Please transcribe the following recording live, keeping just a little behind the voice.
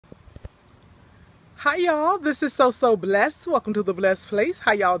Hi y'all, this is So Blessed. Welcome to the Blessed Place.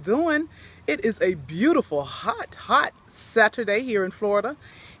 How y'all doing? It is a beautiful, hot Saturday here in Florida,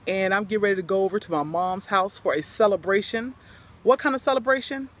 and I'm getting ready to go over to my mom's house for a celebration. What kind of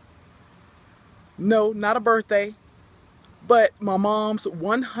celebration? No, not a birthday, but my mom's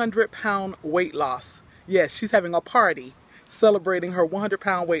 100-pound weight loss. Yes, she's having a party celebrating her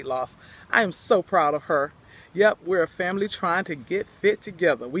 100-pound weight loss. I am so proud of her. Yep, we're a family trying to get fit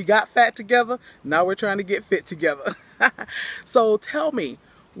together. We got fat together, now we're trying to get fit together. So tell me,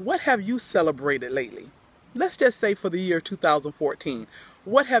 what have you celebrated lately? Let's just say for the year 2014.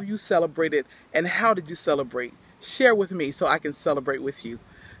 What have you celebrated and how did you celebrate? Share with me so I can celebrate with you.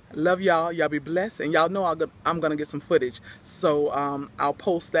 Love y'all. Y'all be blessed. And y'all know I'm going to get some footage. So I'll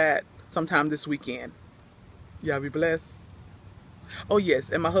post that sometime this weekend. Y'all be blessed. Oh yes,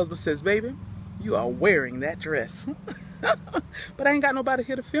 and my husband says, baby, you are wearing that dress. But I ain't got nobody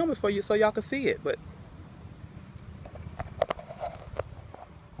here to film it for you so y'all can see it. But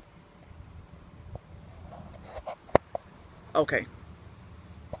okay.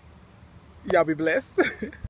 Y'all be blessed.